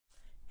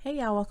Hey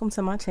y'all, welcome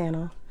to my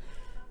channel.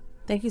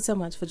 Thank you so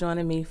much for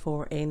joining me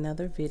for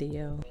another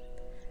video.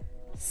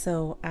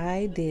 So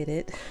I did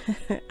it.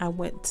 I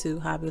went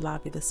to Hobby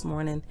Lobby this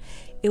morning.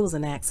 It was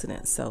an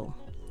accident. So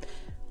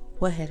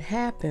what had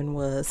happened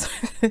was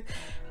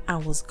I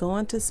was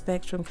going to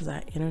Spectrum because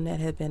our internet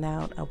had been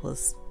out. I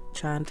was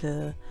trying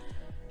to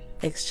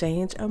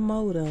exchange a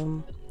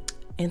modem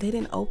and they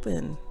didn't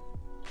open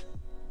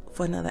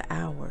for another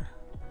hour.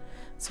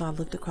 So I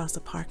looked across the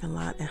parking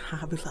lot and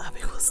Hobby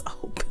Lobby was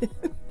open.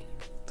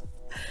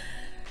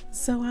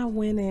 So I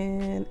went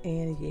in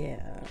and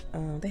yeah,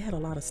 they had a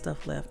lot of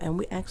stuff left, and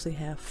we actually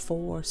have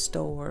 4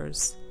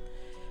 stores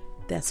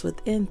that's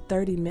within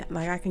 30 minutes.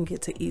 Like I can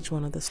get to each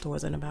one of the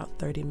stores in about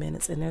 30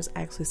 minutes, and there's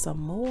actually some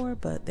more,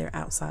 but they're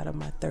outside of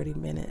my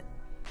 30-minute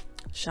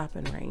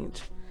shopping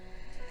range.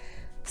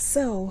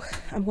 So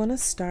I'm going to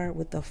start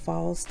with the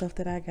fall stuff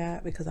that I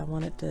got because I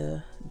wanted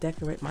to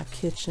decorate my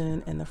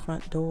kitchen and the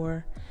front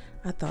door.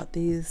 I thought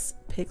these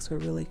picks were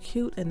really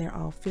cute and they're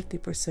all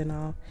 50%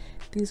 off.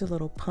 These are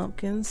little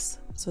pumpkins,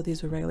 so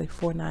these were regularly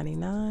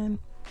 $4.99.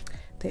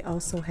 They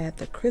also had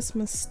the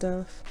Christmas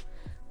stuff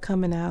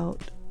coming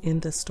out in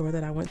the store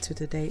that I went to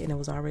today, and it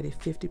was already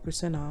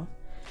 50% off.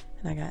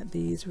 And I got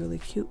these really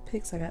cute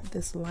picks. I got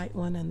this light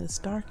one and this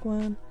dark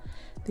one.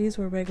 These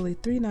were regularly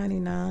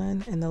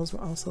 $3.99, and those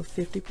were also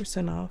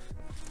 50% off.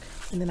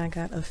 And then I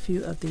got a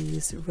few of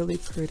these really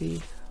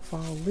pretty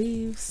fall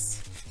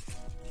leaves.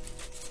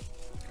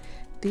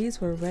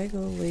 These were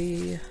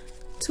regularly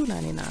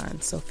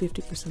 $2.99, so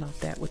 50% off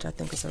that, which I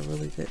think is a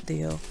really good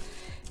deal.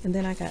 And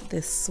then I got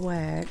this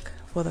swag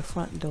for the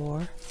front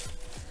door.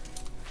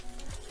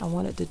 I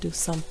wanted to do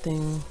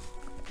something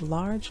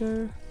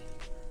larger,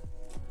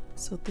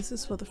 so this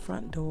is for the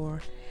front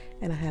door,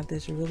 and I have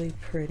this really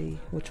pretty,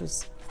 which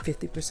was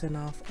 50%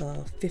 off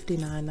of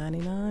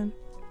 $59.99.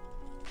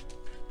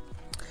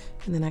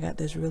 And then I got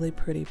this really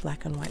pretty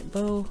black and white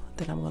bow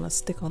that I'm going to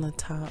stick on the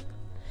top,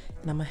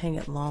 and I'm going to hang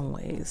it long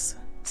ways.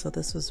 So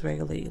this was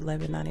regularly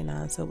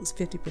 $11.99, so it was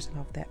 50%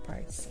 off that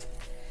price.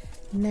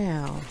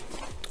 Now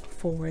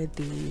for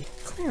the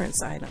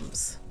clearance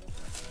items.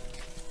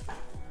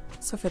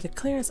 So for the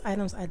clearance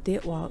items, I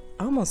did walk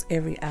almost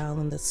every aisle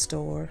in the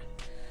store,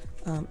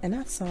 and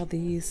I saw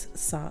these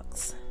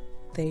socks.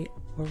 They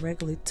were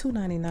regularly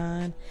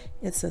 $2.99.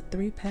 It's a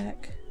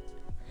 3-pack.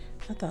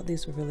 I thought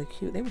these were really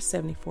cute. They were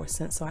 74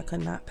 cents, so I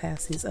could not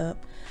pass these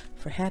up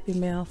for Happy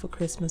Mail, for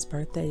Christmas,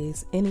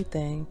 birthdays,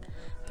 anything.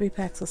 3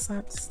 packs of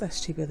socks, that's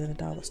cheaper than a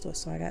dollar store.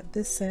 So I got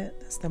this set,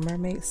 that's the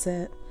mermaid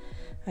set.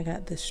 I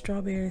got this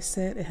strawberry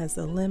set. It has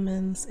the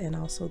lemons and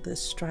also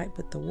this stripe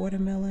with the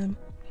watermelon.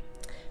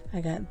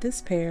 I got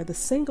this pair, the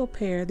single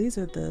pair. These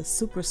are the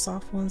super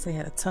soft ones. They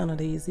had a ton of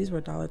these. These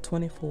were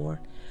 $1.24,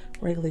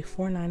 regularly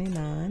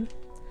 $4.99.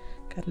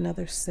 Got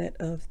another set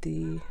of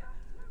the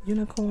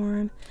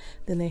unicorn.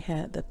 Then they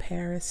had the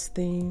Paris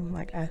theme,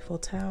 like Eiffel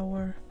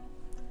Tower.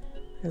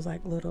 There's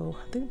like little,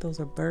 I think those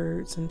are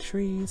birds and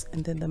trees.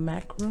 And then the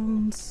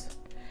macaroons.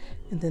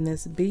 And then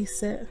this bee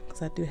set,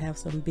 because I do have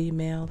some bee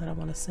mail that I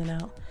want to send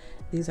out.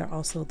 These are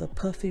also the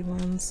puffy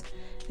ones.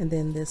 And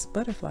then this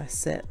butterfly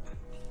set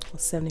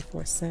was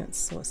 74 cents.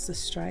 So it's the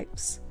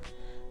stripes,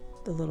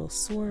 the little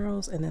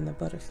swirls, and then the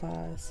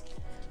butterflies.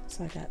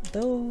 So I got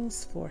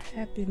those for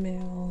Happy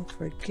Mail,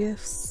 for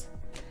gifts.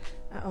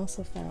 I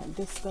also found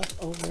this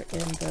stuff over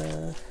in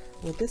the,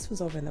 well, this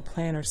was over in the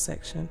planner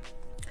section.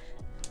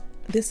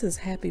 This is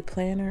Happy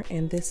Planner,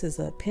 and this is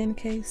a pen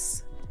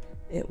case.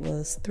 It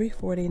was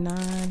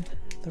 $3.49.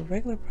 The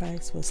regular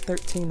price was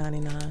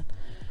 $13.99.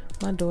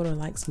 My daughter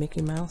likes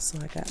Mickey Mouse, so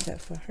I got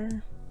that for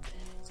her.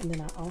 And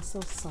then I also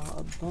saw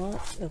a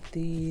bunch of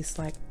these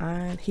like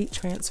iron heat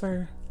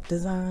transfer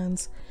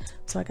designs.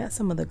 So I got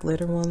some of the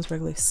glitter ones,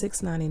 regularly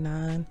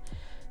 $6.99.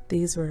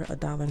 These were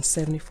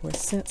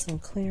 $1.74 on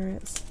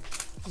clearance.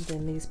 And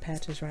then these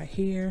patches right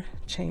here,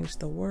 Change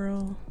the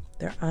World.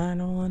 They're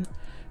iron-on,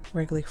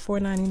 regularly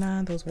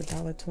 $4.99. Those were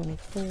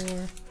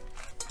 $1.24.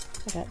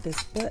 I got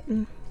this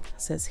button.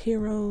 It says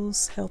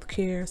Heroes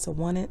Healthcare. It's a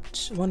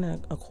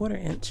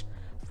 1.25 inch,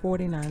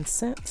 49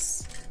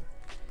 cents.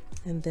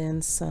 And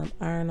then some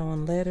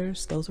iron-on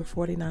letters. Those were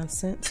 49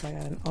 cents. So I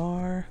got an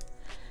R.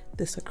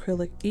 This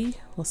acrylic E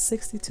was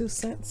 62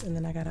 cents. And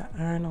then I got an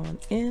iron-on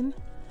N,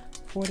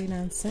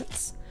 49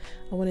 cents.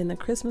 I went in the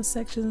Christmas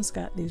sections,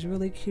 got these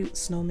really cute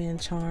snowman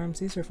charms.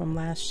 These were from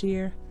last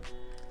year.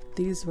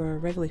 These were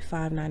regularly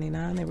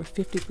 $5.99. They were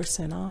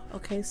 50% off.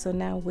 Okay, so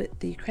now with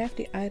the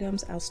crafty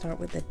items, I'll start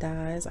with the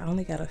dies. I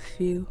only got a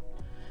few.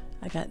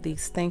 I got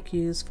these thank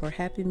yous for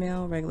Happy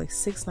Mail, regularly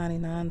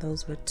 $6.99.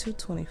 Those were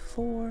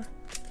 $2.24.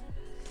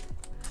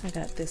 I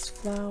got this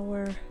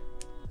flower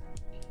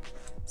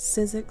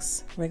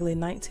Sizzix, regularly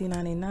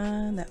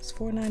 $19.99. That's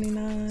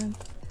 $4.99.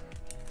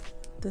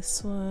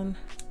 This one,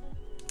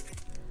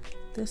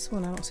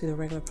 I don't see the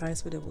regular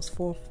price, but it was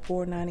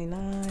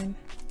 $4.99.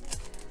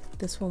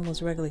 This one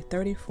was regularly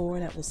 $34.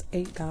 That was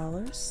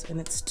 $8, and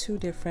it's 2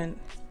 different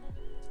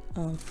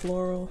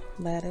floral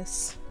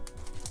lattice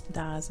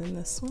dies in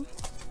this one.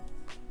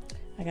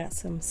 I got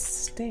some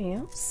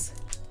stamps.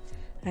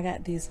 I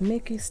got these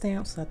Mickey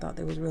stamps. I thought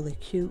they was really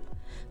cute.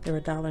 They were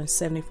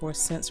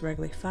 $1.74,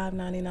 regularly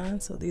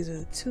 $5.99. So these are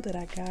the two that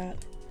I got.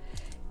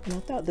 And I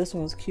thought this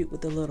one was cute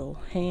with the little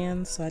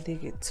hands. So I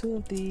did get 2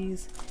 of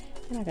these.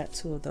 And I got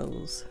 2 of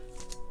those.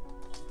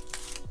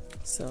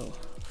 So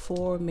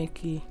 4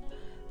 Mickey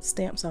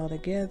stamps all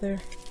together.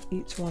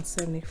 Each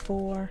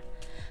 $1.74.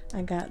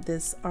 I got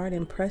this Art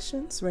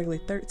Impressions,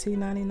 regularly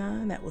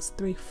 $13.99. That was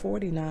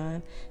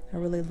 $3.49. I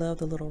really love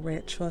the little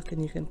red truck, and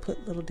you can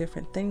put little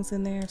different things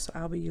in there, so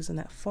I'll be using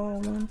that fall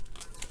one.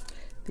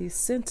 These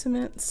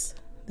Sentiments,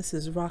 this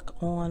is Rock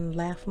On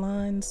Laugh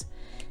Lines,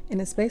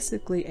 and it's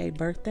basically a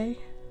birthday,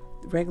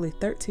 regularly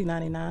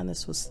 $13.99.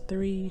 This was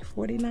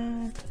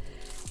 $3.49.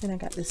 And I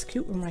got this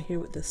cute one right here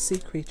with the sea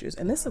creatures,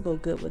 and this will go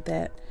good with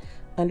that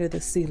Under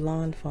the Sea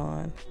Lawn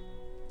Fawn.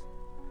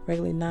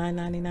 Regularly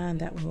 $9.99.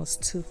 That one was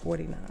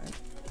 $2.49.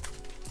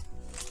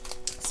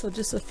 So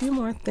just a few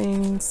more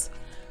things.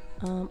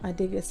 I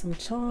did get some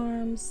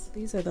charms.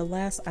 These are the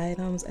last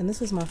items, and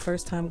this is my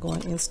first time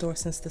going in store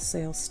since the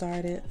sale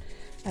started.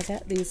 I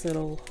got these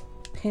little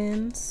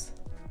pins.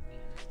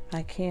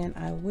 I Can,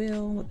 I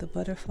Will with the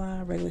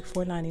butterfly. Regularly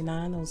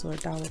 $4.99. Those are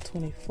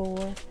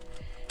 $1.24.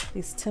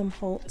 These Tim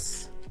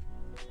Holtz.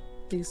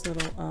 These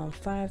little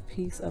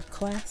 5-piece of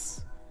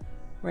class.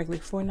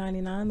 Regularly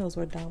 $4.99. Those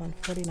were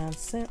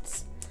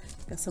 $1.49.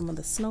 Got some of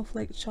the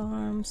snowflake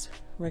charms.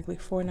 Regularly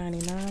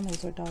 $4.99.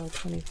 Those were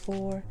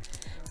 $1.24.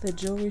 The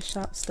jewelry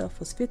shop stuff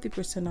was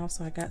 50% off,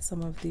 so I got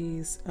some of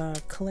these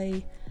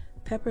clay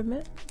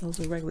peppermint. Those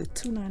were regularly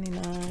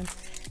 $2.99.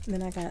 And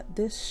then I got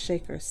this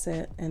shaker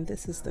set, and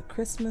this is the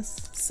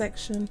Christmas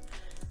section.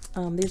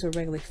 These are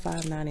regularly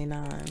 $5.99.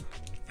 I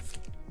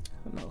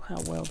don't know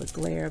how well the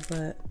glare,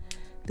 but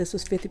this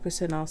was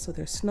 50% off, so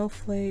there's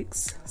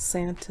snowflakes,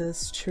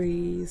 Santas,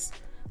 trees,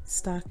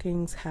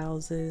 stockings,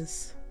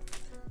 houses.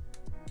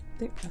 I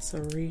think that's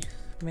a wreath,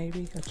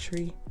 maybe a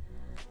tree.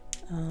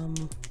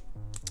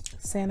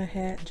 Santa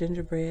hat,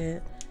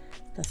 gingerbread.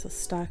 That's a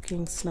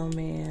stocking,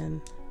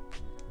 snowman.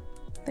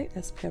 I think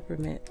that's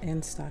peppermint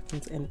and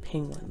stockings and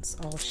penguins,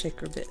 all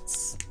shaker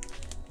bits.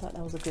 Thought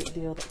that was a good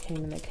deal that came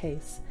in the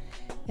case.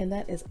 And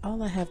that is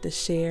all I have to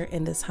share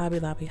in this Hobby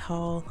Lobby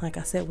haul. Like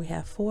I said, we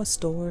have 4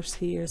 stores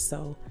here,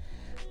 so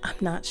I'm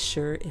not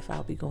sure if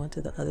I'll be going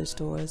to the other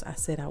stores. I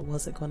said I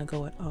wasn't going to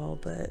go at all,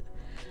 but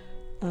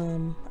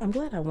I'm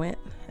glad I went,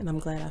 and I'm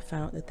glad I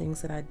found the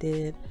things that I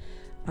did.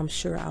 I'm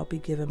sure I'll be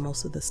giving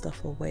most of the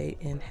stuff away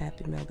in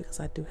Happy Mail, because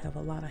I do have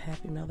a lot of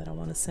Happy Mail that I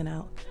want to send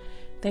out.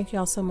 Thank you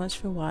all so much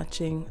for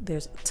watching.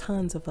 There's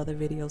tons of other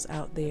videos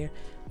out there.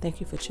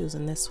 Thank you for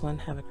choosing this one.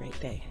 Have a great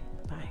day.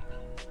 Bye.